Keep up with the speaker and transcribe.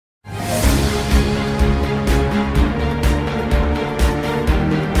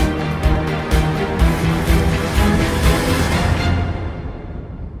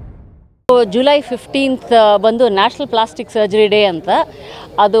July 15th ಬಂದು national plastic surgery day ಅಂತ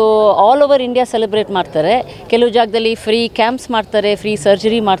ಅದು ಆಲ್ ಓವರ್ ಇಂಡಿಯಾ ಸೆಲೆಬ್ರೇಟ್ ಮಾಡ್ತಾರೆ. ಕೆಲವು ಜಾಗದಲ್ಲಿ ಫ್ರೀ ಕ್ಯಾಂಪ್ಸ್ ಮಾಡ್ತಾರೆ, ಫ್ರೀ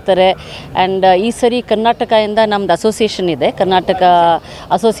ಸರ್ಜರಿ ಮಾಡ್ತಾರೆ. ಆ್ಯಂಡ್ ಈ ಸರಿ ಕರ್ನಾಟಕದಿಂದ ನಮ್ಮದು ಅಸೋಸಿಯೇಷನ್ ಇದೆ, ಕರ್ನಾಟಕ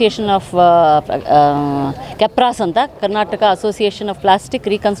ಅಸೋಸಿಯೇಷನ್ ಆಫ್ KAPRAS ಅಂತ, Karnataka association of plastic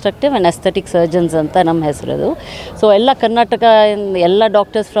reconstructive and aesthetic surgeons ಅಂತ ನಮ್ಮ ಹೆಸರದು. ಸೊ ಎಲ್ಲ ಕರ್ನಾಟಕ ಎಲ್ಲ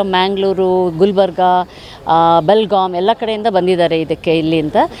ಡಾಕ್ಟರ್ಸ್ ಫ್ರಮ್ ಮ್ಯಾಂಗ್ಳೂರು, ಗುಲ್ಬರ್ಗಾ, ಬೆಲ್ಗಾಮ್ ಎಲ್ಲ ಕಡೆಯಿಂದ ಬಂದಿದ್ದಾರೆ ಇದಕ್ಕೆ ಇಲ್ಲಿ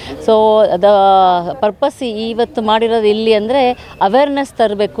ಅಂತ. ಸೊ ದ ಪರ್ಪಸ್ ಇವತ್ತು ಮಾಡಿರೋದು ಇಲ್ಲಿ ಅಂದರೆ ಅವೇರ್ನೆಸ್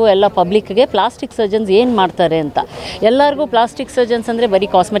ತರಬೇಕು ಎಲ್ಲ ಪಬ್ಲಿಕ್ಗೆ, ಪ್ಲಾಸ್ಟಿಕ್ ಸರ್ಜನ್ಸ್ ಏನು ಮಾಡ್ತಾರೆ ಅಂತ. ಎಲ್ಲರಿಗೂ ಪ್ಲಾಸ್ಟಿಕ್ ಸರ್ಜನ್ಸ್ ಅಂದರೆ ಬರೀ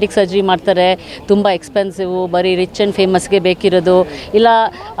ಕಾಸ್ಮೆಟಿಕ್ ಸರ್ಜರಿ ಮಾಡ್ತಾರೆ, ತುಂಬ ಎಕ್ಸ್ಪೆನ್ಸಿವು, ಬರೀ ರಿಚ್ ಆ್ಯಂಡ್ ಫೇಮಸ್ಗೆ ಬೇಕಿರೋದು. ಇಲ್ಲ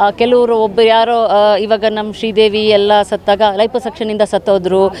ಕೆಲವರು ಒಬ್ಬರು ಯಾರೋ ಇವಾಗ ನಮ್ಮ ಶ್ರೀದೇವಿ ಎಲ್ಲ ಸತ್ತಾಗ ಲೈಪೋಸಕ್ಷನಿಂದ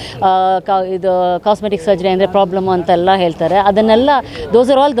ಸತ್ತೋದ್ರು, ಇದು ಕಾಸ್ಮೆಟಿಕ್ ಸರ್ಜರಿ ಅಂದರೆ ಪ್ರಾಬ್ಲಮ್ಮು ಅಂತೆಲ್ಲ ಹೇಳ್ತಾರೆ. ಅದನ್ನೆಲ್ಲ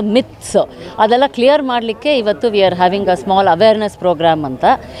those are all the myths. ಅದೆಲ್ಲ ಕ್ಲಿಯರ್ ಮಾಡಲಿಕ್ಕೆ ಇವತ್ತು we are having a small awareness program ಅಂತ.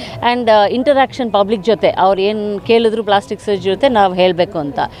 ಆ್ಯಂಡ್ ಇಂಟರಾಕ್ಷನ್ ಪಬ್ಲಿಕ್ ಜೊತೆ ಅವ್ರು ಏನು ಕೇಳಿದ್ರು ಪ್ಲಾಸ್ಟಿಕ್ ಸರ್ಜರಿ ಜೊತೆ ನಾವು ಹೇಳಬೇಕು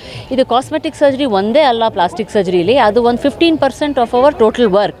ಅಂತ. ಇದು ಕಾಸ್ಮೆಟಿಕ್ ಸರ್ಜರಿ ಒಂದೇ ಅಲ್ಲ, ಪ್ಲಾಸ್ಟಿಕ್ ಸರ್ಜರಿಲಿ ಅದು ಒಂದು 15% ಆಫ್ ಅವರ್ ಟೋಟಲ್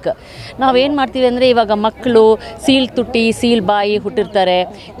ವರ್ಕ್. ನಾವೇನು ಮಾಡ್ತೀವಿ ಅಂದರೆ ಇವಾಗ ಮಕ್ಕಳು ಸೀಲ್ ತುಟಿ, ಸೀಲ್ ಬಾಯಿ ಹುಟ್ಟಿರ್ತಾರೆ,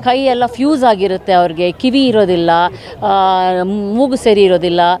 ಕೈ ಎಲ್ಲ ಫ್ಯೂಸ್ ಆಗಿರುತ್ತೆ, ಅವ್ರಿಗೆ ಕಿವಿ ಇರೋದಿಲ್ಲ, ಮೂಗು ಸರಿ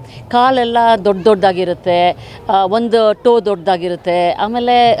ಇರೋದಿಲ್ಲ, ಕಾಲೆಲ್ಲ ದೊಡ್ಡದಾಗಿರುತ್ತೆ, ಒಂದು ಟೋ ದೊಡ್ಡದಾಗಿರುತ್ತೆ.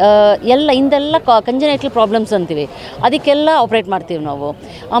 ಆಮೇಲೆ ಎಲ್ಲ ಇಂದೆಲ್ಲ ಕಂಜನೈಟಲ್ ಪ್ರಾಬ್ಲಮ್ಸ್ ಅಂತೀವಿ, ಅದಕ್ಕೆಲ್ಲ ಆಪ್ರೇಟ್ ಮಾಡ್ತೀವಿ ನಾವು.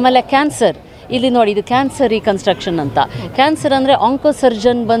 ಆಮೇಲೆ ಕ್ಯಾನ್ಸರ್, ಇಲ್ಲಿ ನೋಡಿ ಇದು ಕ್ಯಾನ್ಸರ್ ರೀಕನ್ಸ್ಟ್ರಕ್ಷನ್ ಅಂತ. ಕ್ಯಾನ್ಸರ್ ಅಂದರೆ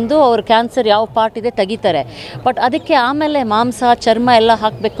ಆಂಕೋಸರ್ಜನ್ ಬಂದು ಅವ್ರು ಕ್ಯಾನ್ಸರ್ ಯಾವ ಪಾರ್ಟ್ ಇದೆ ತೆಗಿತಾರೆ, ಬಟ್ ಅದಕ್ಕೆ ಆಮೇಲೆ ಮಾಂಸ ಚರ್ಮ ಎಲ್ಲ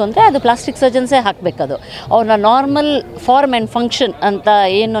ಹಾಕಬೇಕು ಅಂದರೆ ಅದು ಪ್ಲಾಸ್ಟಿಕ್ ಸರ್ಜನ್ಸೇ ಹಾಕಬೇಕು. ಅದು ಅವ್ರನ್ನ ನಾರ್ಮಲ್ ಫಾರ್ಮ್ ಆ್ಯಂಡ್ ಫಂಕ್ಷನ್ ಅಂತ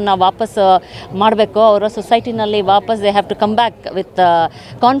ಏನು ನಾವು ವಾಪಸ್ ಮಾಡಬೇಕು, ಅವರ ಸೊಸೈಟಿನಲ್ಲಿ ವಾಪಸ್ they have to come back with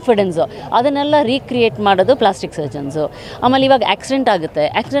confidence, ಅದನ್ನೆಲ್ಲ ರೀಕ್ರಿಯೇಟ್ ಮಾಡೋದು ಪ್ಲಾಸ್ಟಿಕ್ ಸರ್ಜನ್ಸು. ಆಮೇಲೆ ಇವಾಗ ಆಕ್ಸಿಡೆಂಟ್ ಆಗುತ್ತೆ,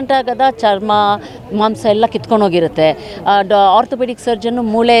 ಆಕ್ಸಿಡೆಂಟ್ ಆಗದ ಚರ್ಮ ಮಾಂಸ ಎಲ್ಲ ಕಿತ್ಕೊಂಡೋಗಿರುತ್ತೆ, ಆರ್ಥೋಪೆಡಿಕ್ ಸರ್ಜನ್ನು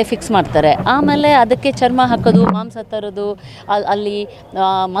ಮೂಳೆ ಫಿಕ್ಸ್ ಮಾಡ್ತಾರೆ, ಆಮೇಲೆ ಅದಕ್ಕೆ ಚರ್ಮ ಹಾಕೋದು, ಮಾಂಸ ತರೋದು, ಅಲ್ಲಿ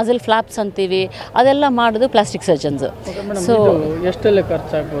ಮಸಲ್ ಫ್ಲಾಪ್ಸ್ ಅಂತೀವಿ, ಅದೆಲ್ಲ ಮಾಡೋದು ಪ್ಲಾಸ್ಟಿಕ್ ಸರ್ಜನ್ಸು. ಸೊ ಎಷ್ಟೆಲ್ಲ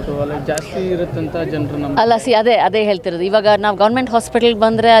ಖರ್ಚಾಗ್ಬೋದು, ಜಾಸ್ತಿ ಇರುತ್ತಂತ ಜನರು ಅಲ್ಲ ಅದೇ ಹೇಳ್ತಿರೋದು. ಇವಾಗ ನಾವು ಗೌರ್ಮೆಂಟ್ ಹಾಸ್ಪಿಟಲ್ಗೆ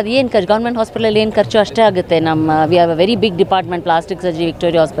ಬಂದರೆ ಅದು ಏನು ಖರ್ಚು, ಗೌರ್ಮೆಂಟ್ ಹಾಸ್ಪಿಟಲಲ್ಲಿ ಏನು ಖರ್ಚು ಅಷ್ಟೇ ಆಗುತ್ತೆ. We have a very big department plastic surgery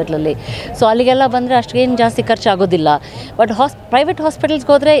Victoria ಹಾಸ್ಪಿಟಲಲ್ಲಿ. ಸೊ ಅಲ್ಲಿಗೆಲ್ಲ ಬಂದರೆ ಅಷ್ಟೇನು ಜಾಸ್ತಿ ಖರ್ಚು ಆಗೋದಿಲ್ಲ. ಬಟ್ ಪ್ರೈವೇಟ್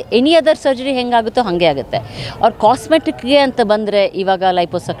ಹಾಸ್ಪಿಟಲ್ಸ್ಗೆ ಹೋದರೆ ಎನಿ ಅದರ್ ಸರ್ಜರಿ ಹೆಂಗಾಗುತ್ತೋ ಹಾಗೆ ಆಗುತ್ತೆ. ಅವ್ರು ಕಾಸ್ಮೆಟಿಕ್ಗೆ ಅಂತ ಬಂದರೆ ಇವಾಗ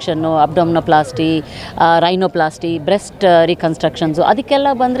ಲೈಪೋಸಕ್ಷನ್ನು, ಅಬ್ಡೋಮಿನೋಪ್ಲಾಸ್ಟಿ, ರೈನೋಪ್ಲಾಸ್ಟಿ, ಬ್ರೆಸ್ಟ್ ರೀಕನ್ಸ್ಟ್ರಕ್ಷನ್ಸು, ಅದಕ್ಕೆಲ್ಲ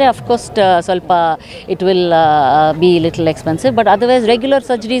ಬಂದರೆ ಅಫ್ಕೋರ್ಸ್ ಸ್ವಲ್ಪ it will be little expensive. But otherwise regular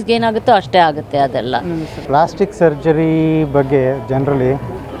ಸರ್ಜರೀಸ್ಗೆ ಏನಾಗುತ್ತೋ ಅಷ್ಟೇ ಆಗುತ್ತೆ ಅದೆಲ್ಲ. ಪ್ಲಾಸ್ಟಿಕ್ ಸರ್ಜರಿ ಬಗ್ಗೆ ಜನರಲಿ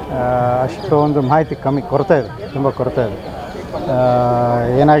ಅಷ್ಟೊಂದು ಮಾಹಿತಿ ಕೊರತೆ ಇದೆ, ತುಂಬ ಕೊರತೆ ಇದೆ.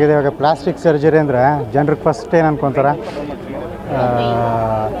 ಏನಾಗಿದೆ ಇವಾಗ ಪ್ಲಾಸ್ಟಿಕ್ ಸರ್ಜರಿ ಅಂದರೆ ಜನರಿಗೆ ಫಸ್ಟ್ ಏನು ಅನ್ಕೊತಾರೆ,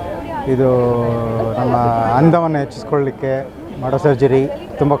 ಇದು ನಮ್ಮ ಅಂದವನ್ನು ಹೆಚ್ಚಿಸ್ಕೊಳ್ಳಿಕ್ಕೆ ಮಾಡೋ ಸರ್ಜರಿ,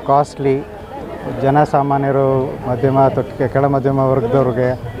 ತುಂಬ ಕಾಸ್ಟ್ಲಿ, ಜನಸಾಮಾನ್ಯರು ಮಧ್ಯಮ ಅಥವಾ ಕೆಳ ಮಧ್ಯಮ ವರ್ಗದವ್ರಿಗೆ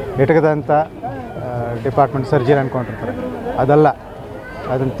ಎಟಕದಂಥ ಡಿಪಾರ್ಟ್ಮೆಂಟ್ ಸರ್ಜರಿ ಅಂದ್ಕೊಂಡಿರ್ತಾರೆ. ಅದಲ್ಲ,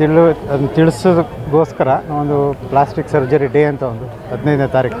 ಅದನ್ನು ತಿಳಿಸೋದಕ್ಕೋಸ್ಕರ ಒಂದು ಪ್ಲಾಸ್ಟಿಕ್ ಸರ್ಜರಿ ಡೇ ಅಂತ ಒಂದು 15ನೇ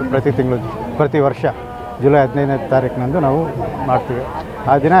ತಾರೀಕು ಪ್ರತಿ ವರ್ಷ ಜುಲೈ 15ನೇ ತಾರೀಕಿನಂದು ನಾವು ಮಾಡ್ತೀವಿ.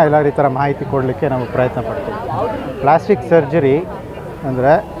 ಆ ದಿನ ಎಲ್ಲರೂ ಈ ಥರ ಮಾಹಿತಿ ಕೊಡಲಿಕ್ಕೆ ನಾವು ಪ್ರಯತ್ನ ಪಡ್ತೀವಿ. ಪ್ಲಾಸ್ಟಿಕ್ ಸರ್ಜರಿ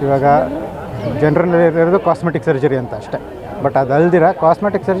ಅಂದರೆ ಇವಾಗ ಜನರಲ್ಲಿ ಇರೋದು ಕಾಸ್ಮೆಟಿಕ್ ಸರ್ಜರಿ ಅಂತ ಅಷ್ಟೇ. ಬಟ್ ಅದಲ್ದಿರ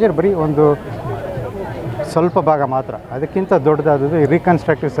ಕಾಸ್ಮೆಟಿಕ್ ಸರ್ಜರಿ ಬರೀ ಒಂದು ಸ್ವಲ್ಪ ಭಾಗ ಮಾತ್ರ. ಅದಕ್ಕಿಂತ ದೊಡ್ಡದಾದದ್ದು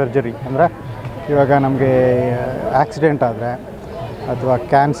ರೀಕನ್ಸ್ಟ್ರಕ್ಟಿವ್ ಸರ್ಜರಿ ಅಂದರೆ ಇವಾಗ ನಮಗೆ ಆಕ್ಸಿಡೆಂಟ್ ಆದರೆ ಅಥವಾ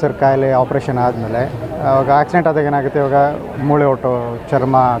ಕ್ಯಾನ್ಸರ್ ಕಾಯಿಲೆ ಆಪ್ರೇಷನ್ ಆದಮೇಲೆ, ಅವಾಗ ಆಕ್ಸಿಡೆಂಟ್ ಆದಾಗ ಏನಾಗುತ್ತೆ, ಇವಾಗ ಮೂಳೆ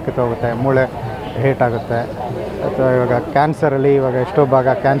ಚರ್ಮ ಕಿತ್ತೋಗುತ್ತೆ, ಮೂಳೆ ಹೇಟಾಗುತ್ತೆ. ಅಥವಾ ಇವಾಗ ಕ್ಯಾನ್ಸರಲ್ಲಿ ಇವಾಗ ಎಷ್ಟೋ ಭಾಗ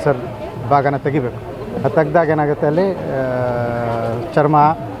ಕ್ಯಾನ್ಸರ್ ಭಾಗನ ತೆಗಿಬೇಕು. ಅದು ತೆಗ್ದಾಗ ಏನಾಗುತ್ತೆ, ಅಲ್ಲಿ ಚರ್ಮ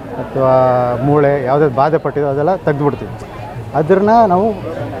ಅಥವಾ ಮೂಳೆ ಯಾವುದೇ ಬಾಧೆ ಪಟ್ಟಿದೋ ಅದೆಲ್ಲ ತೆಗೆದುಬಿಡ್ತೀವಿ. ಅದನ್ನು ನಾವು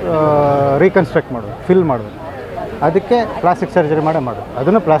ರೀಕನ್ಸ್ಟ್ರಕ್ಟ್ ಮಾಡೋದು, ಫಿಲ್ ಮಾಡೋದು. ಅದಕ್ಕೆ ಪ್ಲಾಸ್ಟಿಕ್ ಸರ್ಜರಿ ಮಾಡೋದು,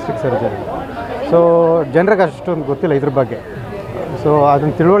 ಅದನ್ನು ಪ್ಲಾಸ್ಟಿಕ್ ಸರ್ಜರಿ. ಸೊ ಜನರಿಗೆ ಅಷ್ಟೊಂದು ಗೊತ್ತಿಲ್ಲ ಇದ್ರ ಬಗ್ಗೆ. ಸೊ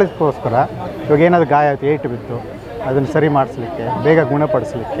ಅದನ್ನು ತಿಳುವಳಿಕೋಸ್ಕರ ಇವಾಗ ಏನಾದರೂ ಗಾಯ ಆಯಿತು, ಏಟು ಬಿತ್ತು, ಅದನ್ನು ಸರಿ ಮಾಡಿಸ್ಲಿಕ್ಕೆ, ಬೇಗ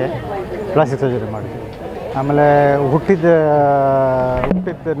ಗುಣಪಡಿಸ್ಲಿಕ್ಕೆ ಪ್ಲಾಸ್ಟಿಕ್ ಸರ್ಜರಿ ಮಾಡ್ತೀವಿ. ಆಮೇಲೆ ಹುಟ್ಟಿದ್ದಿಂದ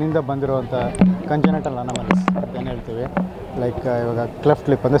ಬಂದಿರುವಂಥ ಕಂಜನೈಟಲ್ ಅನಾಮಲೀಸ್ ಏನು ಹೇಳ್ತೀವಿ, ಲೈಕ್ ಇವಾಗ ಕ್ಲೆಫ್ಟ್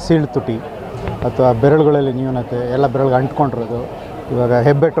ಲಿಪ್ ಅಂದರೆ ಸೀಳ್ ತುಟಿ, ಅಥವಾ ಬೆರಳುಗಳಲ್ಲಿ ನ್ಯೂನತೆ, ಎಲ್ಲ ಬೆರಳಿಗೆ ಅಂಟ್ಕೊಂಡಿರೋದು, ಇವಾಗ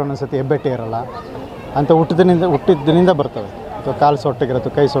ಹೆಬ್ಬೆಟ್ಟು ಒಂದೊಂದ್ಸತಿ ಹೆಬ್ಬೆಟ್ಟೆ ಇರೋಲ್ಲ ಅಂತ ಹುಟ್ಟಿದ್ದಿನಿಂದ ಬರ್ತವೆ, ಅಥವಾ ಕಾಲು ಸೊಟ್ಟಿಗಿರೋದು,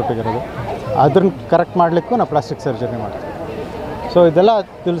 ಕೈ ಸೊಟ್ಟಿಗಿರೋದು, ಅದನ್ನು ಕರೆಕ್ಟ್ ಮಾಡಲಿಕ್ಕೂ ನಾವು ಪ್ಲಾಸ್ಟಿಕ್ ಸರ್ಜರಿ ಮಾಡ್ತೀವಿ. ಸೊ ಇದೆಲ್ಲ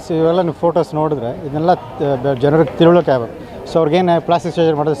ತಿಳಿಸಿ, ಇವೆಲ್ಲ ನೀವು ಫೋಟೋಸ್ ನೋಡಿದ್ರೆ ಇದನ್ನೆಲ್ಲ ಜನರಿಗೆ ತಿಳುವಳಿಕೆ ಆಗಬೇಕು. ಸೊ ಅವ್ರಿಗೇನು ಪ್ಲಾಸ್ಟಿಕ್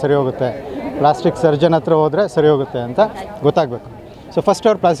ಸರ್ಜರಿ ಮಾಡಿದ್ರೆ ಸರಿ ಹೋಗುತ್ತೆ, ಪ್ಲಾಸ್ಟಿಕ್ ಸರ್ಜನ್ ಹತ್ರ ಹೋದರೆ ಸರಿ ಹೋಗುತ್ತೆ ಅಂತ ಗೊತ್ತಾಗಬೇಕು. ಸೊ ಫಸ್ಟ್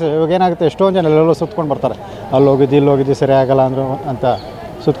ಅವ್ರು ಇವಾಗ ಏನಾಗುತ್ತೆ, ಎಷ್ಟೊಂದು ಜನ ಎಲ್ಲೆಲ್ಲೋ ಸುತ್ಕೊಂಡು ಬರ್ತಾರೆ, ಅಲ್ಲಿ ಹೋಗಿದ್ದು ಸರಿ ಆಗಲ್ಲ ಅಂದರು ಅಂತ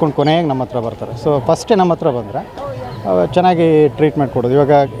ಸುತ್ಕೊಂಡು ಕೊನೆಗೆ ನಮ್ಮ ಹತ್ರ ಬರ್ತಾರೆ. ಸೊ ಫಸ್ಟೇ ನಮ್ಮ ಹತ್ರ ಬಂದರೆ ಚೆನ್ನಾಗಿ ಟ್ರೀಟ್ಮೆಂಟ್ ಕೊಡೋದು.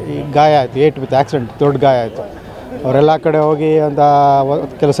 ಇವಾಗ ಈ ಗಾಯ ಆಯಿತು, ಏಟು ಬಿತ್ತು, ಆಕ್ಸಿಡೆಂಟ್, ದೊಡ್ಡ ಗಾಯ ಆಯಿತು, ಅವರೆಲ್ಲ ಕಡೆ ಹೋಗಿ ಒಂದು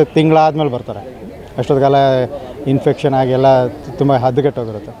ಕೆಲಸ ತಿಂಗಳಾದ್ಮೇಲೆ ಬರ್ತಾರೆ. ಅಷ್ಟೊತ್ತಿಗೆಲ್ಲ ಇನ್ಫೆಕ್ಷನ್ ಆಗಿ ಎಲ್ಲ ತುಂಬ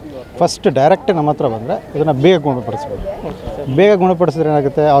ಹದಗೆಟ್ಟೋಗಿರುತ್ತೆ. ಫಸ್ಟ್ ಡೈರೆಕ್ಟ್ ನಮ್ಮ ಹತ್ರ ಬಂದರೆ ಅದನ್ನು ಬೇಗ ಗುಣಪಡಿಸ್ಬೋದು. ಬೇಗ ಗುಣಪಡಿಸಿದ್ರೆ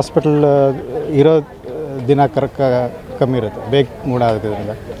ಏನಾಗುತ್ತೆ, ಹಾಸ್ಪಿಟಲ್ ಇರೋ ದಿನ ಕಮ್ಮಿ ಇರುತ್ತೆ, ಬೇಗ ಗುಣ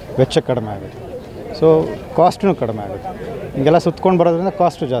ಆಗೋದ್ರಿಂದ ವೆಚ್ಚ ಕಡಿಮೆ ಆಗುತ್ತೆ. ಸೊ ಕಾಸ್ಟೂ ಕಡಿಮೆ ಆಗುತ್ತೆ. ಹಿಂಗೆಲ್ಲ ಸುತ್ಕೊಂಡು ಬರೋದ್ರಿಂದ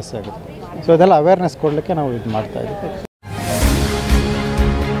ಕಾಸ್ಟು ಜಾಸ್ತಿ ಆಗುತ್ತೆ. ಸೊ ಇದೆಲ್ಲ ಅವೇರ್ನೆಸ್ ಕೊಡಲಿಕ್ಕೆ ನಾವು ಇದು ಮಾಡ್ತಾಯಿದ್ದೀವಿ.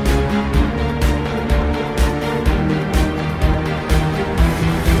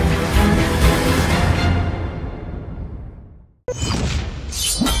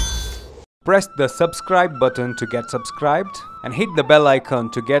 Press the subscribe button to get subscribed and hit the bell icon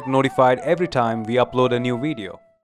to get notified every time we upload a new video.